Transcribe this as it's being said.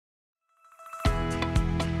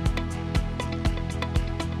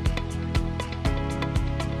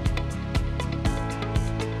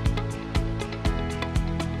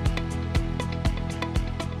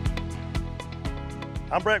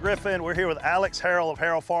I'm Brett Griffin. We're here with Alex Harrell of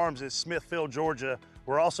Harrell Farms in Smithfield, Georgia.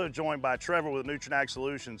 We're also joined by Trevor with Nutrien Ag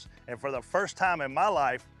Solutions. And for the first time in my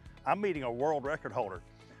life, I'm meeting a world record holder.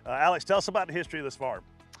 Alex, tell us about the history of this farm.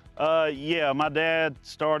 Yeah, my dad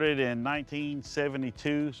started in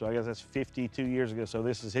 1972, so I guess that's 52 years ago. So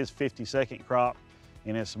this is his 52nd crop,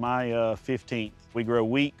 and it's my 15th. We grow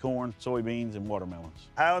wheat, corn, soybeans, and watermelons.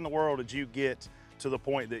 How in the world did you get to the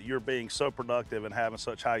point that you're being so productive and having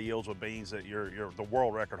such high yields with beans that you're the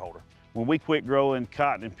world record holder? When we quit growing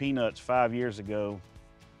cotton and peanuts 5 years ago,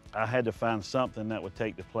 I had to find something that would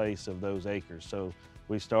take the place of those acres. So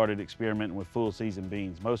we started experimenting with full season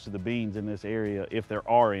beans. Most of the beans in this area, if there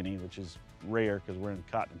are any, which is rare because we're in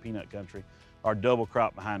cotton and peanut country, are double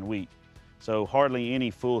crop behind wheat. So hardly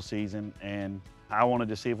any full season, and I wanted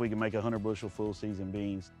to see if we could make 100 bushel full season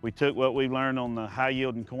beans. We took what we learned on the high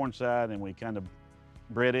yielding corn side and we kind of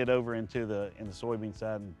bred it over into the soybean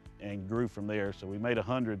side and grew from there. So we made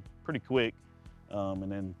 100 pretty quick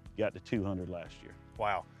and then got to 200 last year.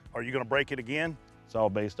 Wow. Are you going to break it again? It's all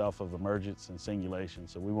based off of emergence and singulation,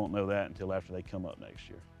 so we won't know that until after they come up next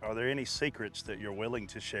year. Are there any secrets that you're willing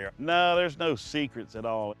to share? No, there's no secrets at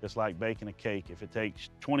all. It's like baking a cake. If it takes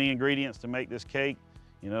 20 ingredients to make this cake,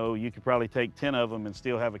 you know, you could probably take 10 of them and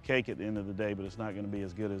still have a cake at the end of the day, but it's not going to be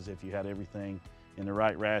as good as if you had everything in the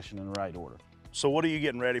right ration and the right order. So what are you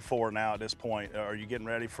getting ready for now at this point? Are you getting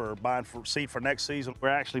ready for buying seed for next season? We're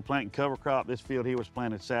actually planting cover crop. This field here was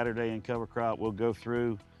planted Saturday in cover crop. We'll go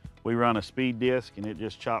through. We run a speed disc and it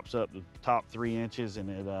just chops up the top 3 inches and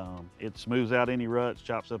it smooths out any ruts,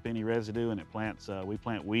 chops up any residue, and it plants, we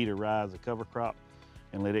plant wheat or rye as a cover crop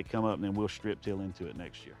and let it come up, and then we'll strip till into it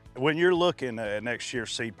next year. When you're looking at next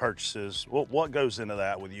year's seed purchases, what goes into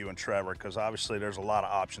that with you and Trevor? Because obviously there's a lot of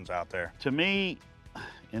options out there. To me,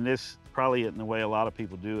 and this probably isn't the way a lot of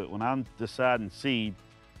people do it, when I'm deciding seed,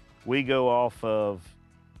 we go off of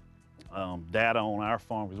data on our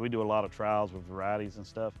farm because we do a lot of trials with varieties and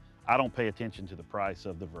stuff. I don't pay attention to the price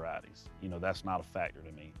of the varieties. You know, that's not a factor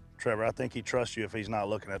to me. Trevor, I think he trusts you if he's not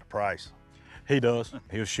looking at the price. He does.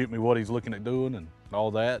 He'll shoot me what he's looking at doing and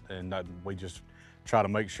all that, and we just try to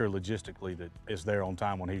make sure logistically that it's there on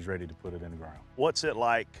time when he's ready to put it in the ground. What's it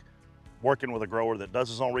like working with a grower that does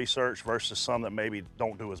his own research versus some that maybe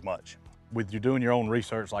don't do as much? With you doing your own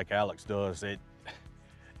research like Alex does, it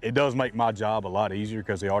does make my job a lot easier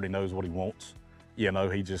because he already knows what he wants. You know,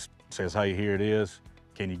 he just says, hey, here it is.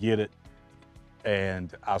 Can you get it?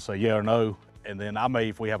 And I'll say yeah or no. And then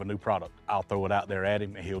if we have a new product, I'll throw it out there at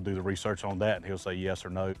him and he'll do the research on that and he'll say yes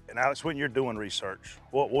or no. And Alex, when you're doing research,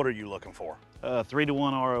 what are you looking for?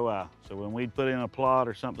 3-to-1 ROI. So when we put in a plot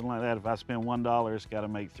or something like that, if I spend $1, it's got to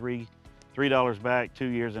make $3 back 2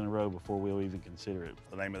 years in a row before we'll even consider it.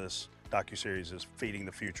 The name of this docuseries is Feeding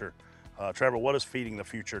the Future. Trevor, what does Feeding the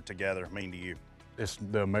Future together mean to you? It's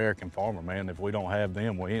the American farmer, man. If we don't have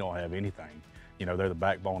them, we don't have anything. You know, they're the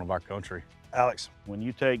backbone of our country. Alex. When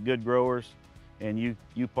you take good growers and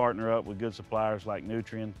you partner up with good suppliers like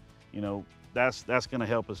Nutrien, you know, that's going to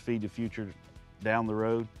help us feed the future down the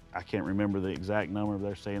road. I can't remember the exact number.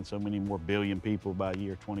 They're saying so many more billion people by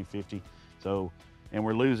year 2050. So, and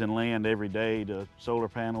we're losing land every day to solar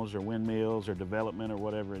panels or windmills or development or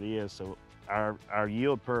whatever it is. So our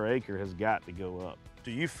yield per acre has got to go up.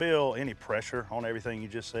 Do you feel any pressure on everything you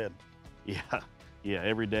just said? Yeah,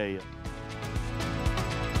 every day.